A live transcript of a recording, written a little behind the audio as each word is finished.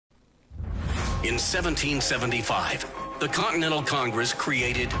In 1775, the Continental Congress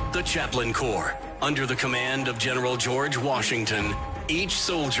created the Chaplain Corps. Under the command of General George Washington, each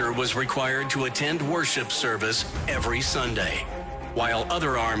soldier was required to attend worship service every Sunday. While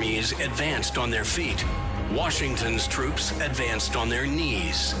other armies advanced on their feet, Washington's troops advanced on their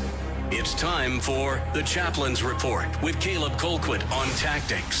knees. It's time for the Chaplain's Report with Caleb Colquitt on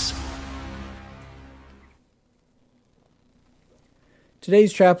tactics.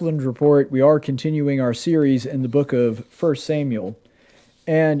 Today's Chaplain's Report, we are continuing our series in the book of 1 Samuel.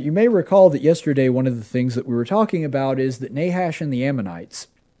 And you may recall that yesterday one of the things that we were talking about is that Nahash and the Ammonites,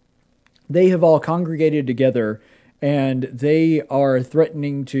 they have all congregated together and they are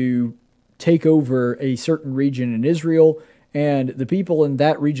threatening to take over a certain region in Israel. And the people in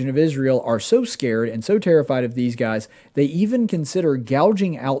that region of Israel are so scared and so terrified of these guys, they even consider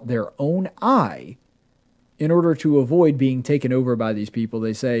gouging out their own eye in order to avoid being taken over by these people.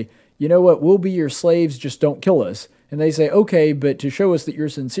 They say, you know what, we'll be your slaves, just don't kill us. And they say, okay, but to show us that you're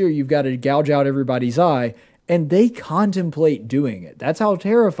sincere, you've got to gouge out everybody's eye. And they contemplate doing it. That's how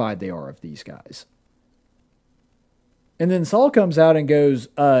terrified they are of these guys. And then Saul comes out and goes,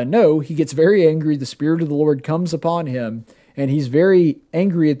 no, he gets very angry. The Spirit of the Lord comes upon him, and he's very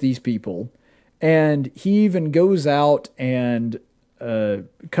angry at these people. And he even goes out and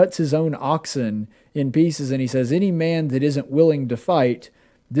cuts his own oxen in pieces, and he says, any man that isn't willing to fight,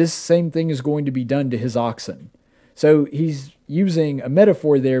 this same thing is going to be done to his oxen. So he's using a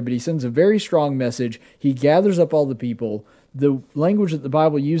metaphor there, but he sends a very strong message. He gathers up all the people. The language that the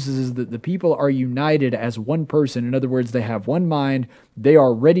Bible uses is that the people are united as one person. In other words, they have one mind. They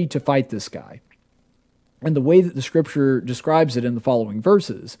are ready to fight this guy. And the way that the scripture describes it in the following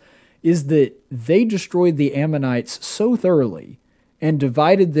verses is that they destroyed the Ammonites so thoroughly and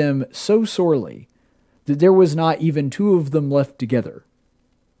divided them so sorely that there was not even two of them left together.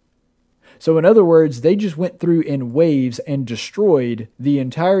 So in other words, they just went through in waves and destroyed the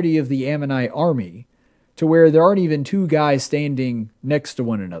entirety of the Ammonite army to where there aren't even two guys standing next to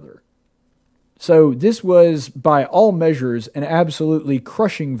one another. So this was, by all measures, an absolutely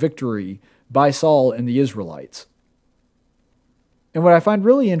crushing victory by Saul and the Israelites. And what I find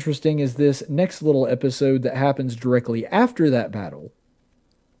really interesting is this next little episode that happens directly after that battle,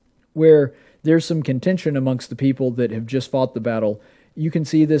 where there's some contention amongst the people that have just fought the battle. You can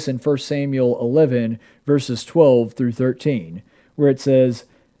see this in 1 Samuel 11, verses 12 through 13, where it says,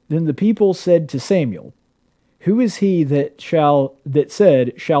 Then the people said to Samuel, Who is he that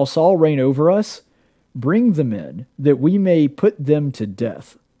said, Shall Saul reign over us? Bring the men, that we may put them to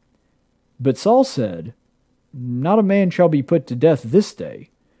death. But Saul said, Not a man shall be put to death this day,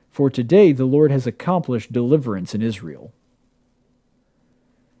 for today the Lord has accomplished deliverance in Israel.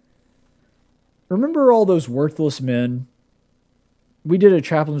 Remember all those worthless men? We did a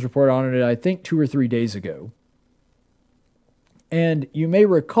chaplain's report on it, I think 2 or 3 days ago. And you may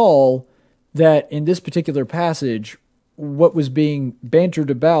recall that in this particular passage, what was being bantered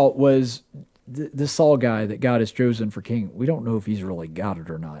about was this Saul guy that God has chosen for king. We don't know if he's really got it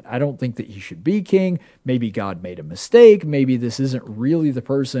or not. I don't think that he should be king. Maybe God made a mistake. Maybe this isn't really the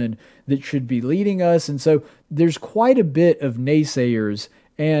person that should be leading us. And so there's quite a bit of naysayers,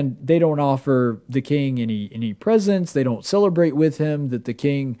 and they don't offer the king any presents. They don't celebrate with him that the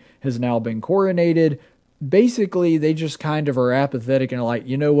king has now been coronated. Basically, they just kind of are apathetic and are like,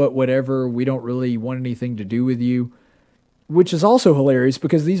 you know what, whatever, we don't really want anything to do with you. Which is also hilarious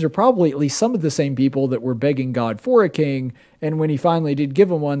because these are probably at least some of the same people that were begging God for a king, and when he finally did give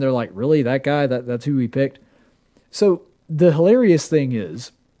them one, they're like, really, that guy, that's who he picked? So the hilarious thing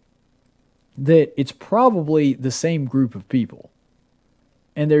is that it's probably the same group of people.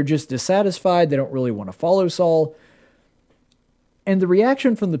 And they're just dissatisfied. They don't really want to follow Saul. And the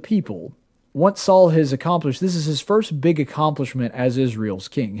reaction from the people, once Saul has accomplished, this is his first big accomplishment as Israel's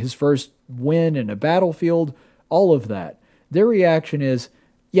king, his first win in a battlefield, all of that. Their reaction is,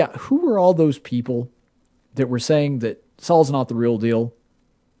 yeah, who were all those people that were saying that Saul's not the real deal?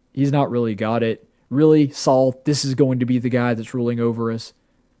 He's not really got it. Really, Saul, this is going to be the guy that's ruling over us?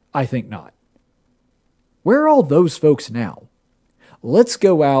 I think not. Where are all those folks now? Let's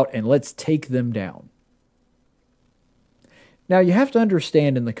go out and let's take them down. Now, you have to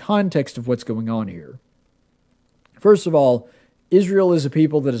understand in the context of what's going on here. First of all, Israel is a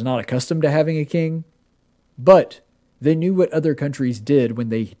people that is not accustomed to having a king, but they knew what other countries did when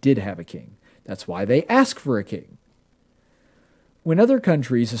they did have a king. That's why they ask for a king. When other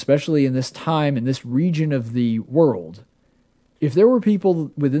countries, especially in this time, in this region of the world, if there were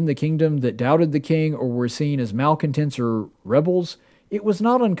people within the kingdom that doubted the king or were seen as malcontents or rebels, it was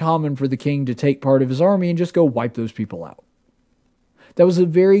not uncommon for the king to take part of his army and just go wipe those people out. That was a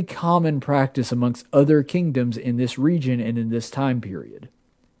very common practice amongst other kingdoms in this region and in this time period.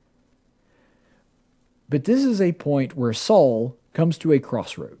 But this is a point where Saul comes to a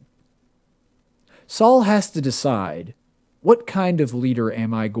crossroad. Saul has to decide, what kind of leader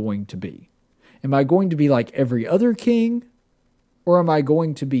am I going to be? Am I going to be like every other king, or am I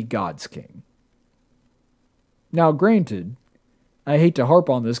going to be God's king? Now, granted, I hate to harp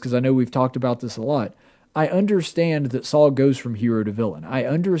on this because I know we've talked about this a lot. I understand that Saul goes from hero to villain. I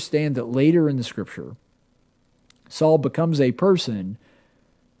understand that later in the scripture, Saul becomes a person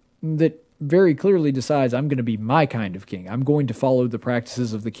that very clearly decides, I'm going to be my kind of king. I'm going to follow the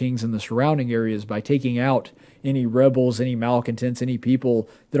practices of the kings in the surrounding areas by taking out any rebels, any malcontents, any people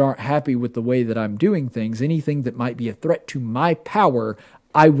that aren't happy with the way that I'm doing things, anything that might be a threat to my power,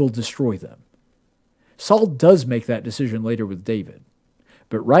 I will destroy them. Saul does make that decision later with David.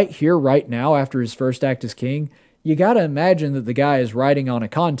 But right here, right now, after his first act as king, you got to imagine that the guy is riding on a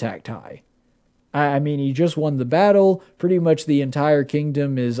contact high. I mean, he just won the battle. Pretty much the entire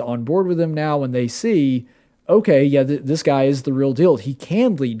kingdom is on board with him now, and they see, okay, yeah, this guy is the real deal. He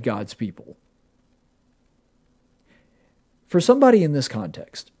can lead God's people. For somebody in this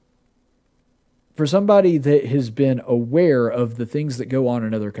context, for somebody that has been aware of the things that go on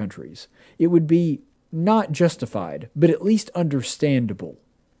in other countries, it would be not justified, but at least understandable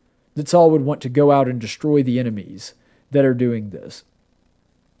that Saul would want to go out and destroy the enemies that are doing this,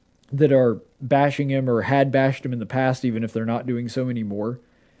 that are bashing him or had bashed him in the past, even if they're not doing so anymore.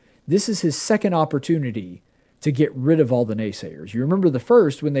 This is his second opportunity to get rid of all the naysayers. You remember the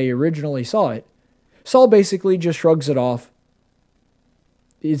first, when they originally saw it, Saul basically just shrugs it off.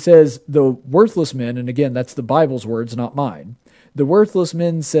 It says, the worthless men, and again, that's the Bible's words, not mine. The worthless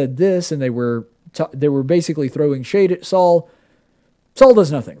men said this, and they were basically throwing shade at Saul. Saul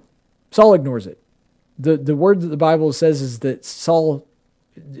does nothing. Saul ignores it. The word that the Bible says is that Saul,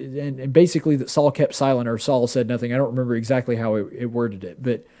 and basically that Saul kept silent, or Saul said nothing. I don't remember exactly how it worded it,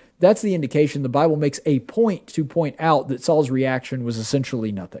 but that's the indication. The Bible makes a point to point out that Saul's reaction was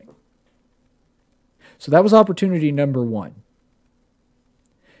essentially nothing. So that was opportunity number one.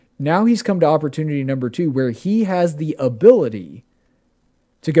 Now he's come to opportunity number two, where he has the ability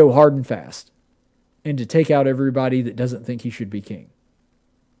to go hard and fast and to take out everybody that doesn't think he should be king.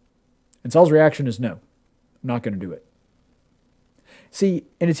 And Saul's reaction is no, I'm not going to do it. See,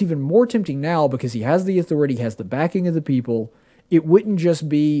 and it's even more tempting now because he has the authority, he has the backing of the people. It wouldn't just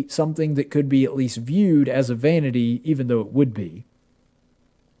be something that could be at least viewed as a vanity, even though it would be.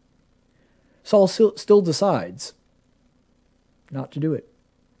 Saul still decides not to do it.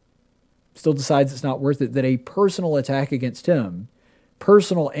 Still decides it's not worth it, that a personal attack against him,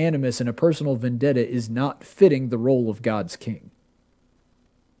 personal animus and a personal vendetta is not fitting the role of God's king.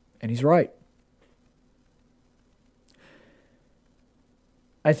 And he's right.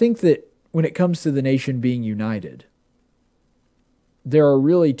 I think that when it comes to the nation being united, there are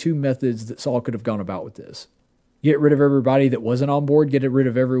really two methods that Saul could have gone about with this. Get rid of everybody that wasn't on board, get rid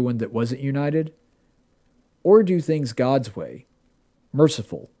of everyone that wasn't united, or do things God's way,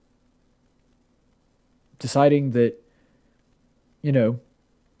 merciful. Deciding that,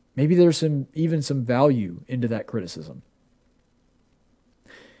 maybe there's even some value into that criticism.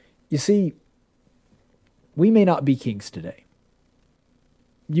 You see, we may not be kings today.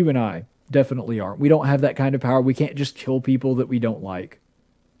 You and I definitely aren't. We don't have that kind of power. We can't just kill people that we don't like.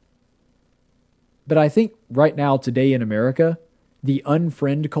 But I think right now, today in America, the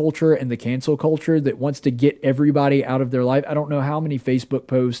unfriend culture and the cancel culture that wants to get everybody out of their life. I don't know how many Facebook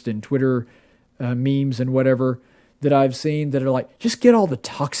posts and Twitter memes and whatever that I've seen that are like, just get all the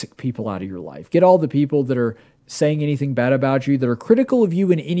toxic people out of your life. Get all the people that are saying anything bad about you, that are critical of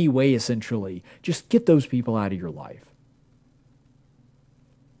you in any way, essentially. Just get those people out of your life.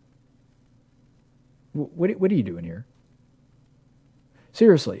 What are you doing here?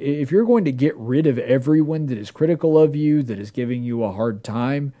 Seriously, if you're going to get rid of everyone that is critical of you, that is giving you a hard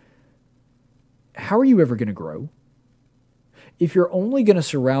time, how are you ever going to grow? If you're only going to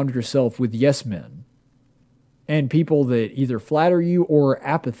surround yourself with yes men and people that either flatter you or are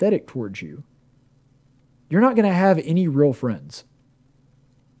apathetic towards you, you're not going to have any real friends.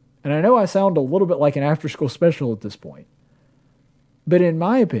 And I know I sound a little bit like an after-school special at this point, but in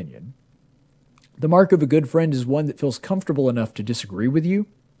my opinion, the mark of a good friend is one that feels comfortable enough to disagree with you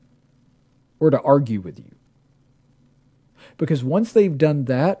or to argue with you. Because once they've done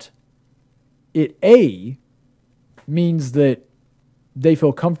that, it means that they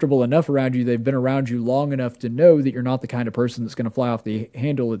feel comfortable enough around you, they've been around you long enough to know that you're not the kind of person that's going to fly off the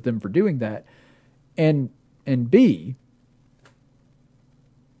handle at them for doing that. And B,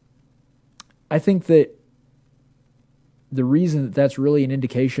 I think that the reason that that's really an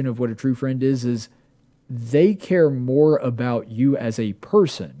indication of what a true friend is they care more about you as a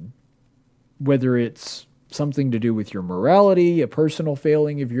person, whether it's something to do with your morality, a personal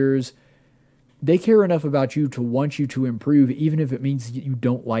failing of yours. They care enough about you to want you to improve, even if it means you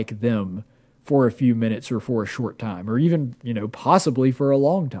don't like them for a few minutes or for a short time, or even, possibly for a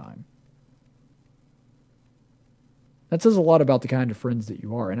long time. That says a lot about the kind of friends that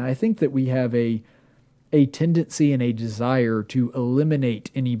you are. And I think that we have a tendency and a desire to eliminate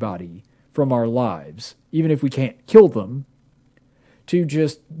anybody from our lives, even if we can't kill them, to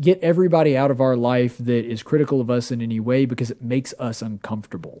just get everybody out of our life that is critical of us in any way because it makes us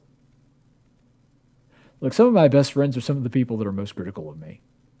uncomfortable. Look, some of my best friends are some of the people that are most critical of me.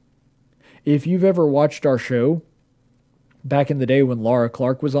 If you've ever watched our show, back in the day when Laura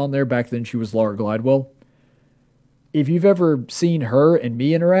Clark was on there, back then she was Laura Glidewell, if you've ever seen her and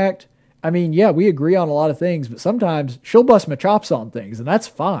me interact, we agree on a lot of things, but sometimes she'll bust my chops on things, and that's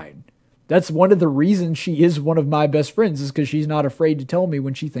fine. That's one of the reasons she is one of my best friends, is because she's not afraid to tell me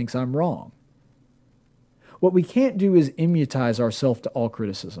when she thinks I'm wrong. What we can't do is immutize ourselves to all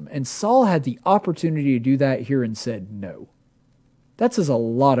criticism, and Saul had the opportunity to do that here and said no. That says a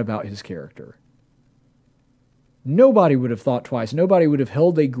lot about his character. Nobody would have thought twice. Nobody would have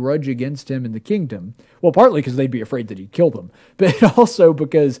held a grudge against him in the kingdom. Well, partly because they'd be afraid that he'd kill them, but also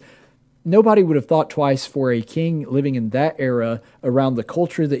because nobody would have thought twice for a king living in that era, around the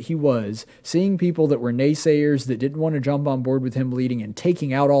culture that he was, seeing people that were naysayers that didn't want to jump on board with him leading and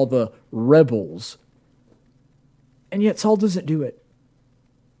taking out all the rebels. And yet Saul doesn't do it.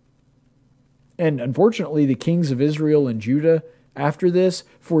 And unfortunately, the kings of Israel and Judah after this,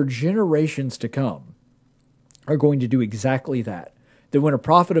 for generations to come, are going to do exactly that. That when a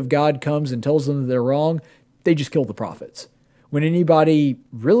prophet of God comes and tells them that they're wrong, they just kill the prophets. When anybody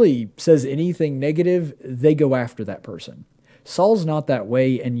really says anything negative, they go after that person. Saul's not that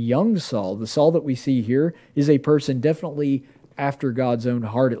way, and young Saul, the Saul that we see here, is a person definitely after God's own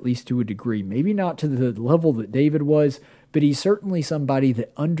heart, at least to a degree. Maybe not to the level that David was, but he's certainly somebody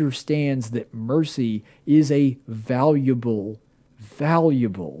that understands that mercy is a valuable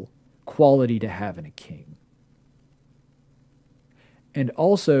quality to have in a king. And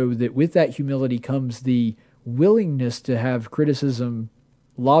also that with that humility comes the willingness to have criticism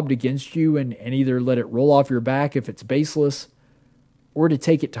lobbed against you and either let it roll off your back if it's baseless, or to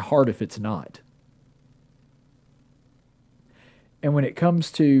take it to heart if it's not. And when it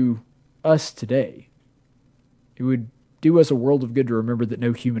comes to us today, it would do us a world of good to remember that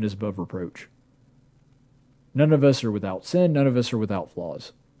no human is above reproach. None of us are without sin. None of us are without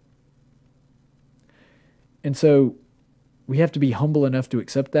flaws. And so we have to be humble enough to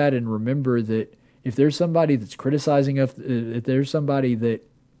accept that and remember that if there's somebody that's criticizing us, if there's somebody that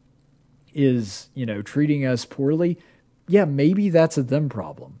is, treating us poorly, yeah, maybe that's a them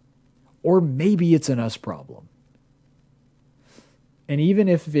problem. Or maybe it's an us problem. And even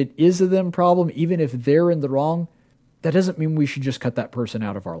if it is a them problem, even if they're in the wrong, that doesn't mean we should just cut that person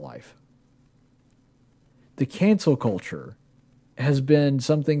out of our life. The cancel culture has been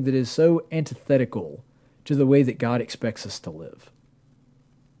something that is so antithetical to the way that God expects us to live.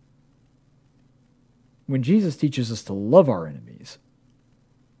 When Jesus teaches us to love our enemies,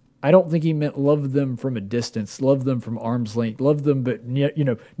 I don't think he meant love them from a distance, love them from arm's length, love them but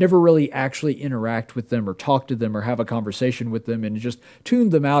never really actually interact with them or talk to them or have a conversation with them and just tune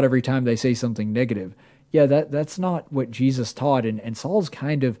them out every time they say something negative. Yeah, that's not what Jesus taught, and Saul's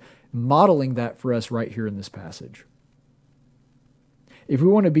kind of modeling that for us right here in this passage. If we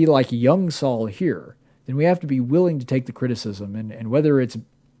want to be like young Saul here, then we have to be willing to take the criticism, and whether it's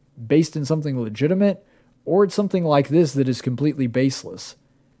based in something legitimate or it's something like this that is completely baseless,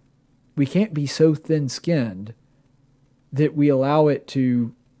 we can't be so thin-skinned that we allow it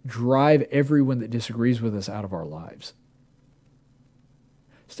to drive everyone that disagrees with us out of our lives.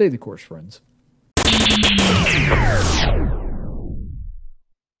 Stay the course, friends.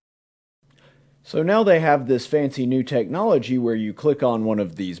 So now they have this fancy new technology where you click on one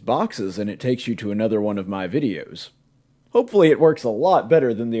of these boxes and it takes you to another one of my videos. Hopefully it works a lot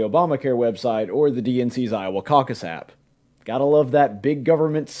better than the Obamacare website or the DNC's Iowa Caucus app. Gotta love that big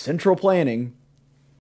government central planning.